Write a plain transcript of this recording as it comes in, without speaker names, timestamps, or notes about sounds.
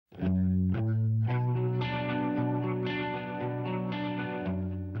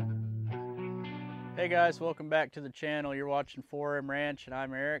Hey guys, welcome back to the channel. You're watching 4M Ranch and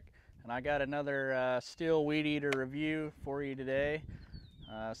I'm Eric, and I got another STIHL weed eater review for you today.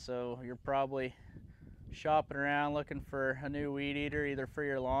 So you're probably shopping around looking for a new weed eater, either for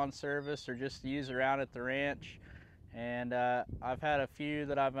your lawn service or just to use around at the ranch. And I've had a few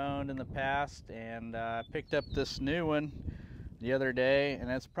that I've owned in the past, and I picked up this new one the other day, and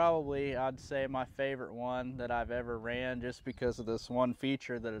it's probably, I'd say, my favorite one that I've ever ran, just because of this one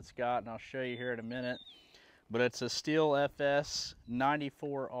feature that it's got, and I'll show you here in a minute. But it's a STIHL FS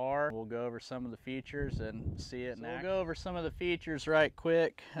 94R. We'll go over some of the features and see it in action. We'll go over some of the features right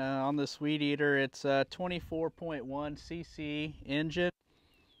quick on this weed eater. It's a 24.1 cc engine.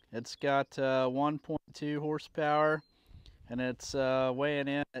 It's got 1.2 horsepower, and it's weighing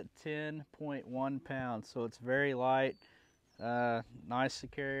in at 10.1 pounds, so it's very light. Nice to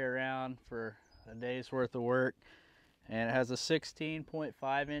carry around for a day's worth of work. And it has a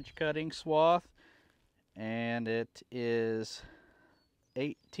 16.5 inch cutting swath, and it is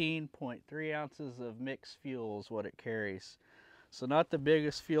 18.3 ounces of mixed fuel is what it carries. So not the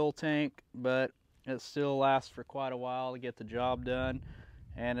biggest fuel tank, but it still lasts for quite a while to get the job done,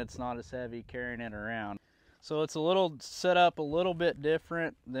 and it's not as heavy carrying it around. So it's a little set up a little bit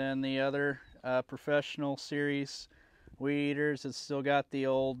different than the other professional series weed eaters. It's still got the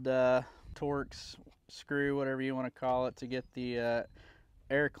old Torx screw, whatever you want to call it, to get the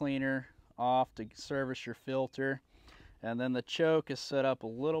air cleaner off to service your filter. And then the choke is set up a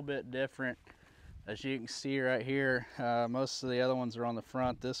little bit different, as you can see right here. Most of the other ones are on the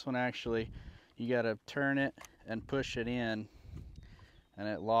front. This one, actually, you got to turn it and push it in, and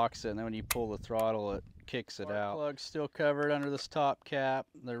it locks it, and then when you pull the throttle, it kicks it out. Plug's still covered under this top cap.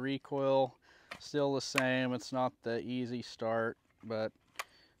 The recoil still the same. It's not the easy start, but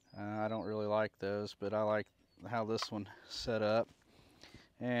I don't really like those, but I like how this one set up.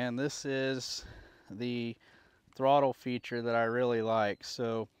 And this is the throttle feature that I really like.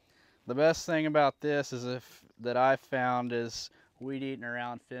 So the best thing about this is that I've found is weed eating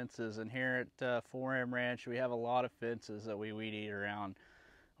around fences. And here at 4M Ranch, we have a lot of fences that we weed eat around.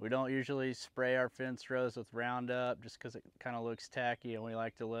 We don't usually spray our fence rows with Roundup just because it kind of looks tacky, and we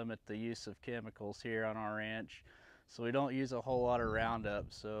like to limit the use of chemicals here on our ranch. So we don't use a whole lot of Roundup.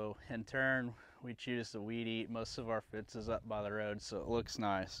 So in turn, we choose to weed eat most of our fences up by the road, so it looks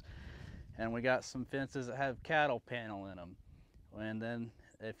nice. And we got some fences that have cattle panel in them. And then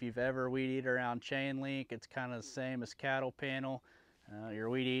if you've ever weed eat around chain link, it's kind of the same as cattle panel.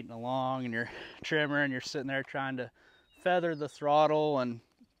 You're weed eating along and you're trimmer, and you're sitting there trying to feather the throttle and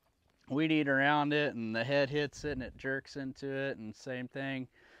weed eat around it, and the head hits it and it jerks into it. And same thing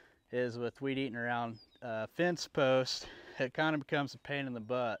is with weed eating around fence post. It kind of becomes a pain in the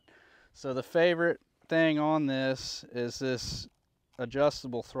butt. So the favorite thing on this is this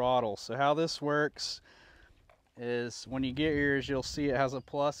adjustable throttle. So how this works is when you get yours, you'll see it has a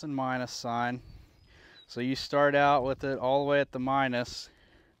plus and minus sign. So you start out with it all the way at the minus,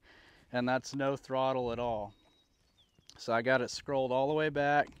 and that's no throttle at all. So I got it scrolled all the way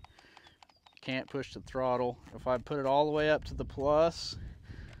back. Can't push the throttle. If I put it all the way up to the plus,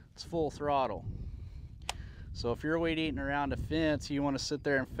 it's full throttle. So if you're weed eating around a fence, you want to sit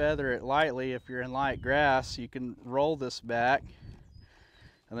there and feather it lightly. If you're in light grass, you can roll this back,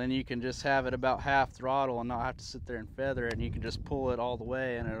 and then you can just have it about half throttle and not have to sit there and feather it, and you can just pull it all the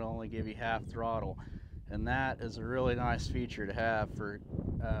way and it'll only give you half throttle. And that is a really nice feature to have for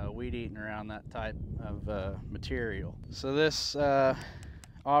weed eating around that type of material. So this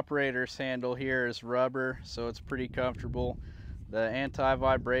operator's handle here is rubber, so it's pretty comfortable. The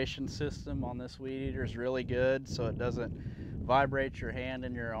anti-vibration system on this weed eater is really good, so it doesn't vibrate your hand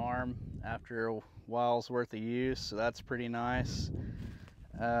and your arm after a while's worth of use, so that's pretty nice.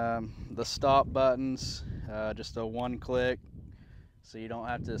 The stop buttons, just a one click, so you don't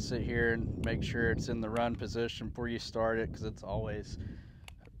have to sit here and make sure it's in the run position before you start it, because it's always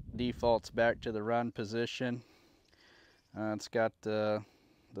defaults back to the run position. It's got the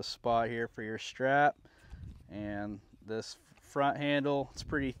spot here for your strap, and this front handle, it's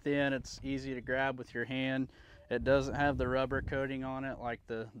pretty thin. It's easy to grab with your hand. It doesn't have the rubber coating on it like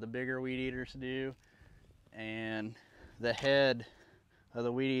the bigger weed eaters do. And the head of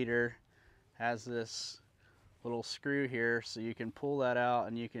the weed eater has this little screw here, so you can pull that out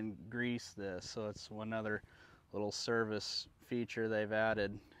and you can grease this. So it's one other little service feature they've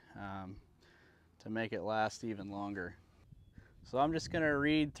added to make it last even longer. So I'm just going to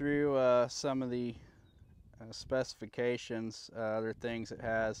read through some of the specifications. Other things it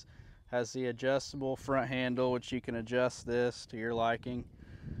has the adjustable front handle, which you can adjust this to your liking.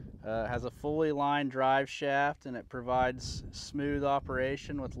 It has a fully lined drive shaft, and it provides smooth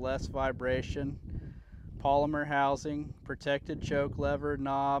operation with less vibration. polymer housing, protected choke lever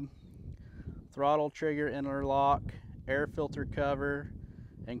knob, throttle trigger interlock, air filter cover,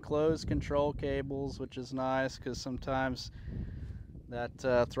 enclosed control cables, which is nice because sometimes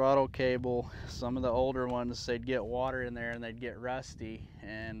that throttle cable, some of the older ones, they'd get water in there and they'd get rusty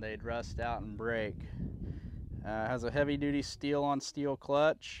and they'd rust out and break. Has a heavy duty steel on steel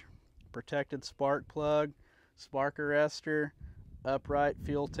clutch, protected spark plug, spark arrestor, upright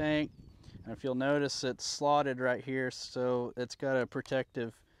fuel tank, and if you'll notice it's slotted right here, so it's got a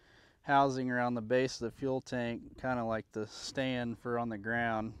protective housing around the base of the fuel tank, kind of like the stand for on the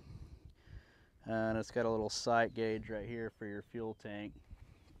ground. And it's got a little sight gauge right here for your fuel tank.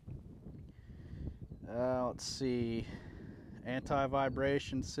 Let's see,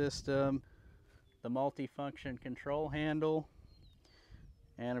 anti-vibration system, the multi-function control handle,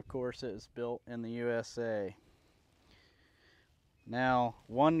 and of course it was built in the USA. Now,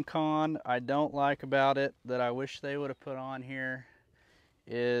 one con I don't like about it that I wish they would have put on here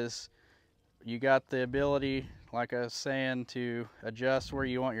is you got the ability, like I was saying, to adjust where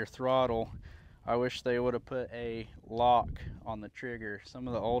you want your throttle. I wish they would have put a lock on the trigger. Some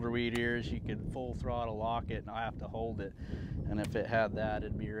of the older weed eaters, you could full throttle lock it and I have to hold it. And if it had that,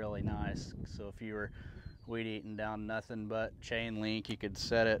 it'd be really nice. So if you were weed eating down nothing but chain link, you could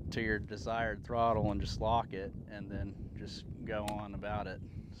set it to your desired throttle and just lock it and then just go on about it.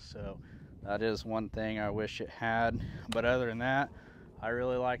 So that is one thing I wish it had. But other than that, I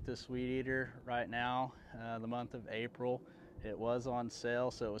really like this weed eater right now. The month of April, it was on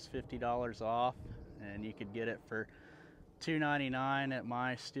sale, so it was $50 off, and you could get it for $2.99 at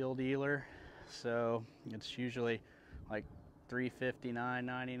my STIHL dealer. So it's usually like $3.59,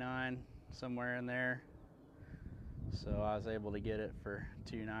 $99, somewhere in there. So I was able to get it for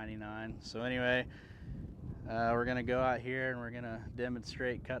 $2.99. So anyway, we're gonna go out here and we're gonna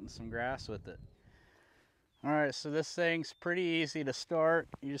demonstrate cutting some grass with it. All right, so this thing's pretty easy to start.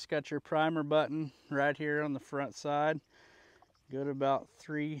 You just got your primer button right here on the front side. Go to about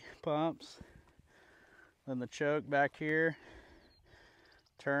 3 pumps. Then the choke back here.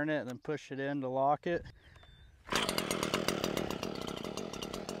 Turn it and then push it in to lock it.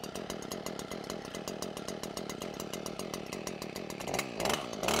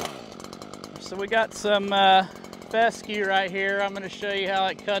 So we got some fescue right here. I'm going to show you how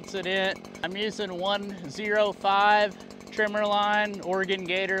it cuts it in. I'm using 105 trimmer line, Oregon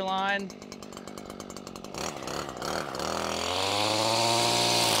Gator line.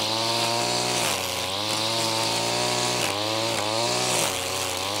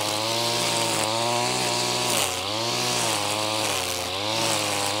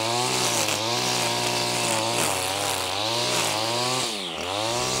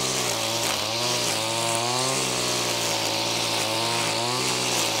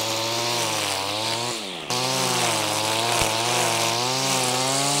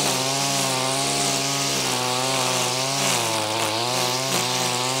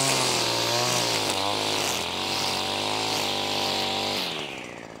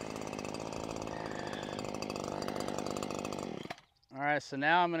 Alright, so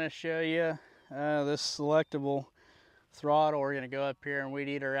now I'm going to show you this selectable throttle. We're going to go up here and weed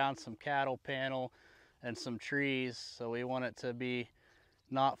eat around some cattle panel and some trees. So we want it to be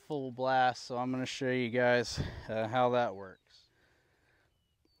not full blast. So I'm going to show you guys how that works.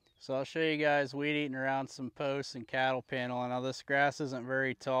 So I'll show you guys weed eating around some posts and cattle panel. Now this grass isn't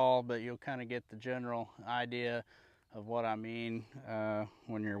very tall, but you'll kind of get the general idea of what I mean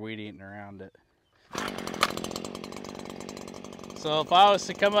when you're weed eating around it. So if I was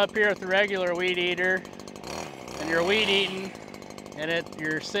to come up here with a regular weed eater and you're weed eating and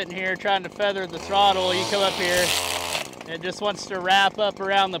you're sitting here trying to feather the throttle, you come up here and it just wants to wrap up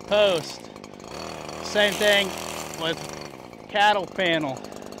around the post. Same thing with cattle panel.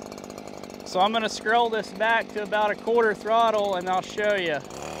 So I'm going to scroll this back to about a quarter throttle and I'll show you.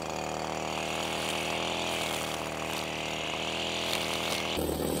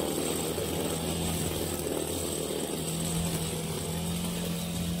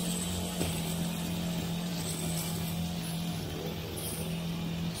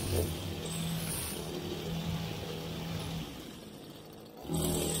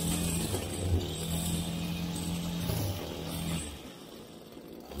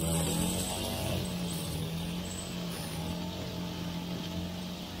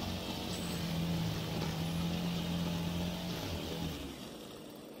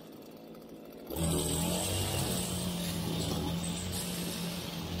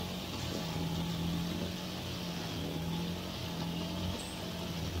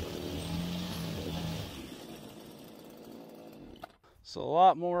 So a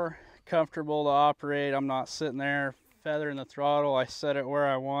lot more comfortable to operate. I'm not sitting there feathering the throttle. I set it where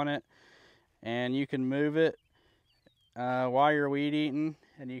I want it, and you can move it while you're weed eating,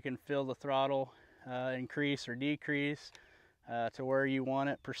 and you can feel the throttle increase or decrease to where you want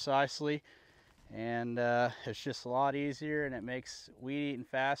it precisely. And it's just a lot easier, and it makes weed eating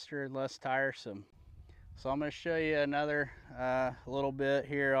faster and less tiresome. So I'm going to show you another little bit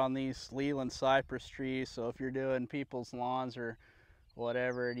here on these Leland cypress trees. So if you're doing people's lawns or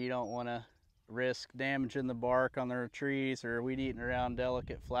whatever, and you don't want to risk damaging the bark on their trees or weed eating around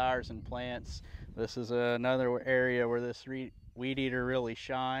delicate flowers and plants, this is another area where this weed eater really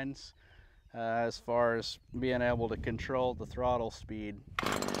shines as far as being able to control the throttle speed.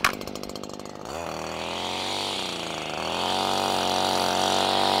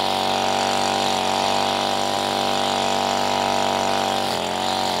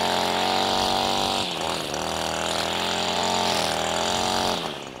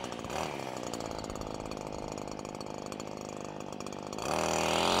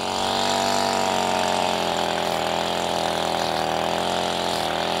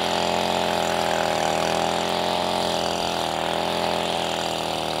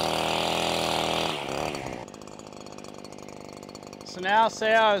 So now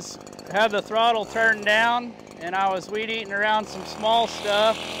say I had the throttle turned down and I was weed eating around some small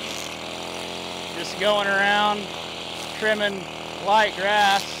stuff, just going around trimming light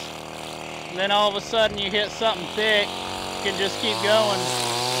grass, and then all of a sudden you hit something thick, you can just keep going.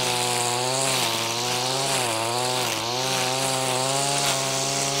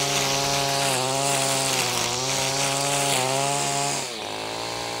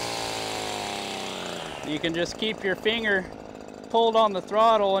 You can just keep your finger pulled on the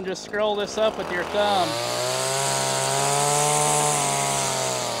throttle and just scroll this up with your thumb.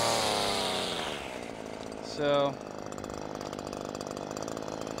 So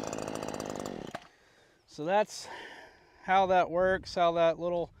that's how that works, how that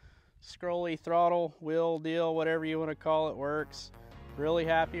little scrolly throttle wheel deal, whatever you want to call it, works. Really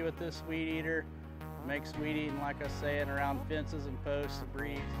happy with this weed eater. Makes weed eating, like I was saying, around fences and posts a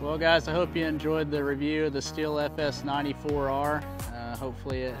breeze. Well guys, I hope you enjoyed the review of the STIHL FS 94R.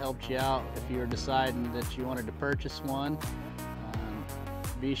 Hopefully it helped you out if you were deciding that you wanted to purchase one.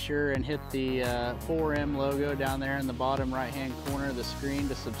 Be sure and hit the 4M logo down there in the bottom right hand corner of the screen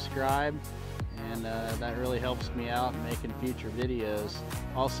to subscribe, and that really helps me out in making future videos.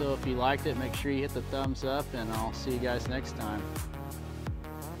 Also, if you liked it, make sure you hit the thumbs up, and I'll see you guys next time.